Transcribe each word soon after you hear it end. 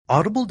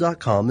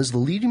Audible.com is the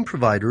leading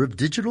provider of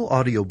digital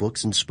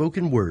audiobooks and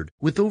spoken word.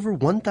 With over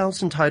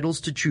 1,000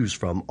 titles to choose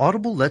from,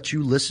 Audible lets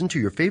you listen to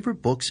your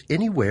favorite books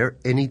anywhere,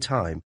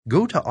 anytime.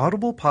 Go to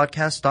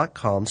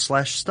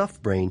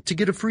audiblepodcast.com/stuffbrain to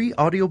get a free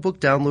audiobook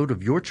download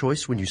of your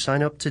choice when you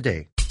sign up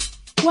today.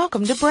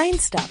 Welcome to Brain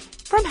Stuff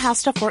from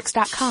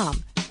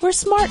HowStuffWorks.com, where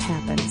smart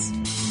happens.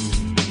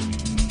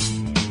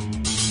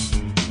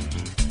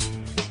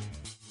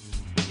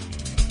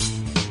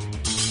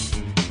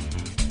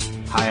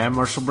 Hi, I'm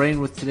Marshall Brain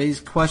with today's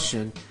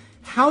question.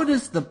 How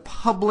does the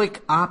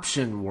public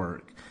option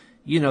work?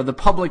 You know, the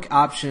public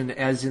option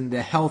as in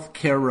the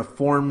healthcare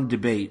reform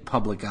debate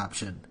public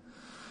option.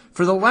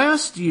 For the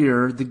last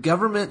year, the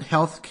government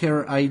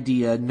healthcare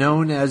idea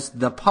known as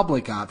the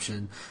public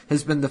option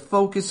has been the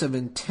focus of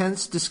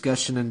intense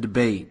discussion and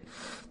debate.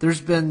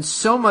 There's been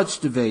so much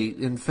debate,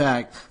 in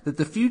fact, that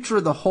the future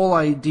of the whole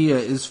idea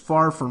is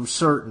far from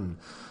certain.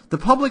 The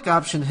public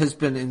option has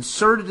been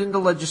inserted into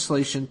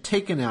legislation,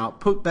 taken out,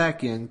 put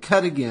back in,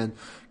 cut again.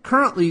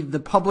 Currently, the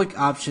public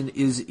option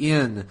is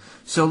in.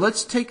 So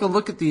let's take a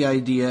look at the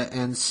idea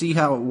and see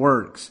how it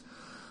works.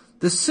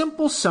 The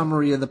simple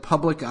summary of the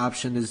public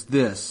option is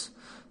this.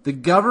 The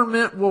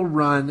government will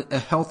run a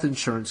health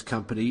insurance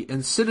company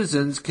and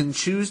citizens can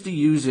choose to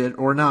use it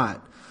or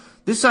not.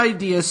 This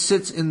idea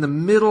sits in the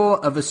middle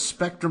of a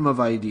spectrum of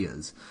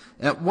ideas.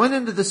 At one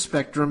end of the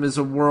spectrum is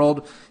a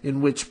world in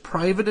which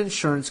private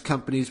insurance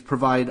companies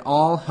provide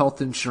all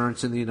health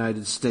insurance in the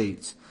United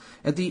States.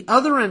 At the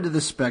other end of the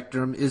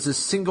spectrum is a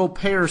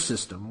single-payer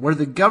system where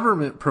the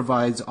government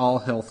provides all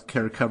health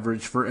care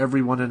coverage for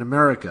everyone in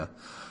America.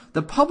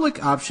 The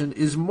public option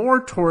is more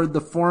toward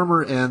the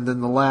former end than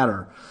the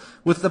latter.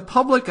 With the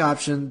public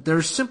option,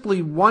 there's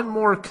simply one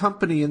more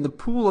company in the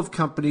pool of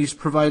companies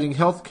providing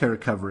health care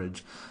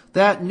coverage.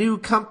 That new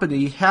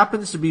company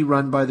happens to be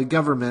run by the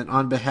government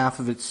on behalf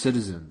of its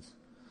citizens.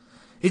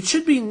 It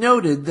should be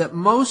noted that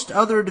most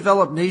other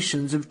developed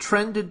nations have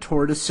trended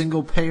toward a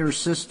single-payer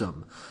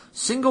system.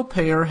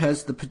 Single-payer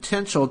has the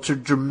potential to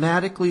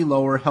dramatically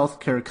lower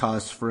healthcare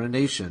costs for a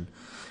nation.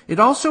 It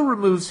also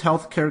removes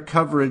healthcare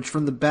coverage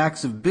from the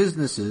backs of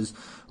businesses,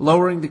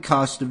 lowering the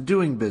cost of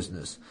doing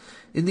business.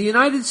 In the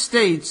United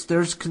States,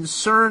 there's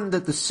concern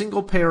that the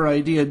single-payer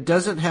idea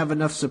doesn't have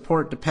enough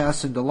support to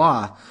pass into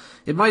law.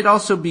 It might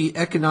also be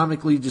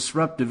economically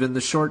disruptive in the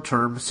short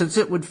term, since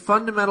it would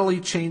fundamentally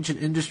change an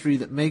industry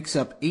that makes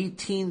up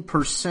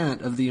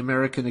 18% of the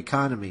American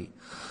economy.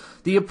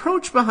 The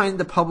approach behind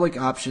the public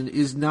option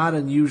is not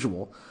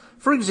unusual.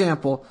 For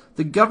example,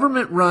 the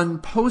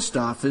government-run post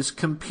office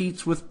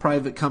competes with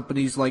private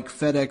companies like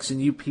FedEx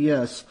and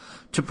UPS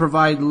to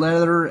provide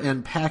letter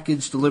and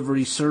package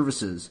delivery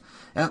services.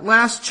 At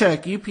last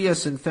check,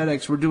 UPS and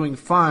FedEx were doing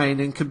fine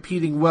and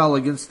competing well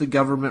against the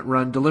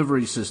government-run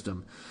delivery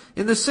system.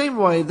 In the same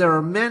way, there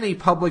are many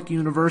public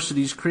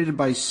universities created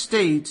by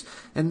states,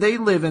 and they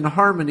live in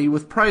harmony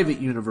with private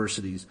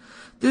universities.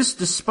 This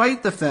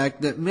despite the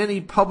fact that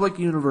many public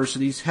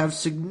universities have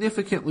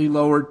significantly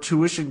lowered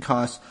tuition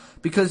costs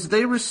because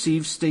they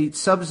receive state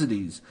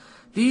subsidies.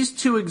 These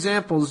two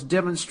examples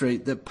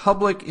demonstrate that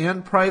public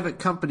and private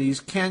companies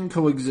can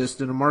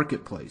coexist in a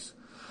marketplace.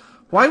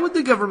 Why would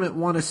the government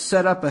want to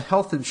set up a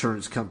health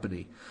insurance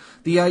company?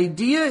 The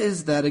idea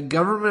is that a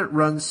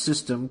government-run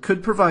system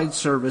could provide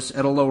service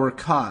at a lower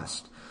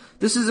cost.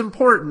 This is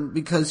important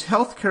because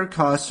healthcare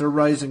costs are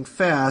rising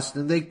fast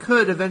and they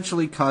could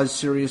eventually cause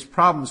serious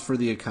problems for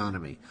the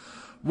economy.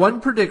 One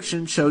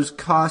prediction shows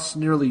costs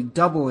nearly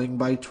doubling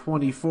by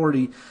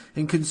 2040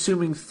 and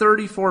consuming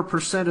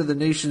 34% of the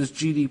nation's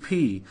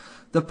GDP.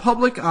 The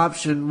public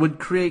option would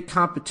create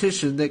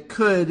competition that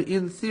could,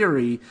 in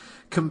theory,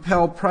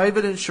 compel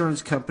private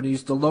insurance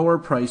companies to lower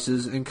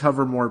prices and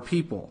cover more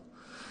people.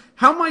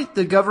 How might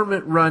the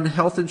government-run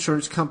health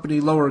insurance company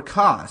lower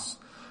costs?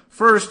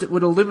 First, it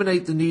would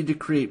eliminate the need to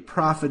create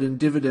profit and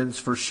dividends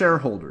for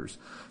shareholders.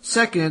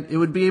 Second, it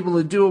would be able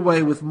to do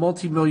away with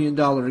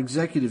multi-million-dollar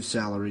executive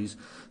salaries.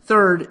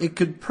 Third, it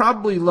could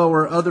probably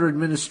lower other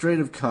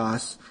administrative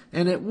costs,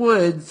 and it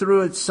would,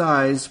 through its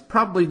size,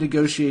 probably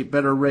negotiate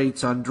better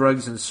rates on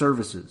drugs and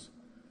services.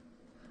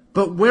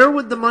 But where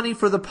would the money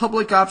for the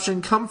public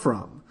option come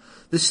from?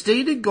 The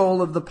stated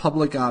goal of the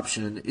public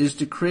option is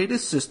to create a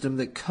system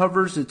that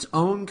covers its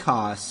own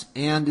costs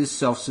and is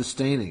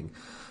self-sustaining.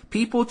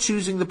 People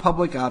choosing the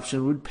public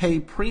option would pay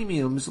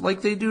premiums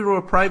like they do to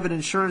a private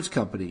insurance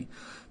company.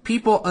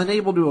 People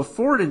unable to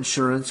afford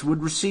insurance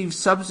would receive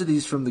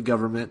subsidies from the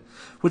government,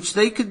 which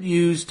they could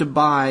use to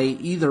buy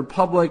either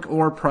public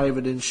or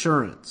private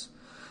insurance.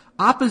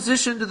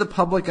 Opposition to the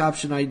public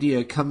option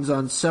idea comes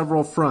on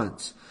several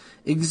fronts.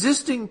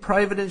 Existing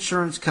private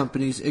insurance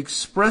companies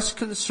express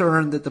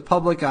concern that the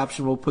public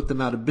option will put them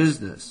out of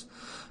business.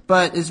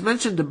 But, as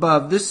mentioned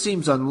above, this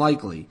seems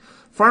unlikely.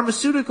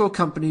 Pharmaceutical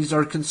companies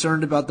are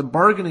concerned about the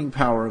bargaining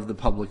power of the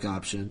public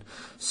option.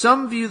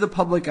 Some view the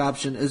public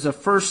option as a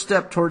first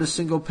step toward a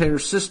single-payer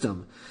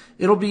system.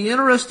 It'll be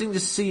interesting to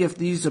see if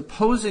these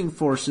opposing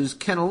forces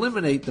can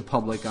eliminate the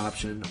public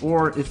option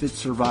or if it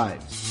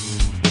survives.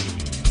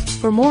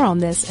 For more on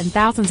this and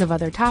thousands of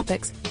other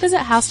topics, visit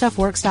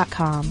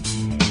HowStuffWorks.com.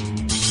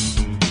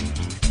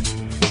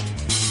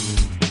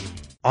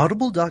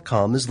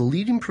 Audible.com is the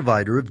leading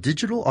provider of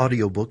digital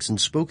audiobooks and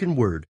spoken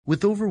word.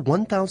 With over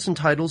 1,000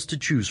 titles to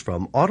choose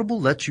from,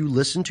 Audible lets you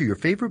listen to your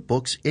favorite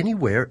books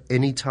anywhere,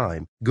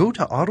 anytime. Go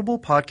to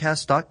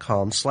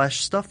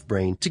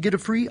audiblepodcast.com/stuffbrain to get a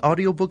free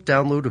audiobook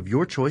download of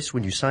your choice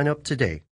when you sign up today.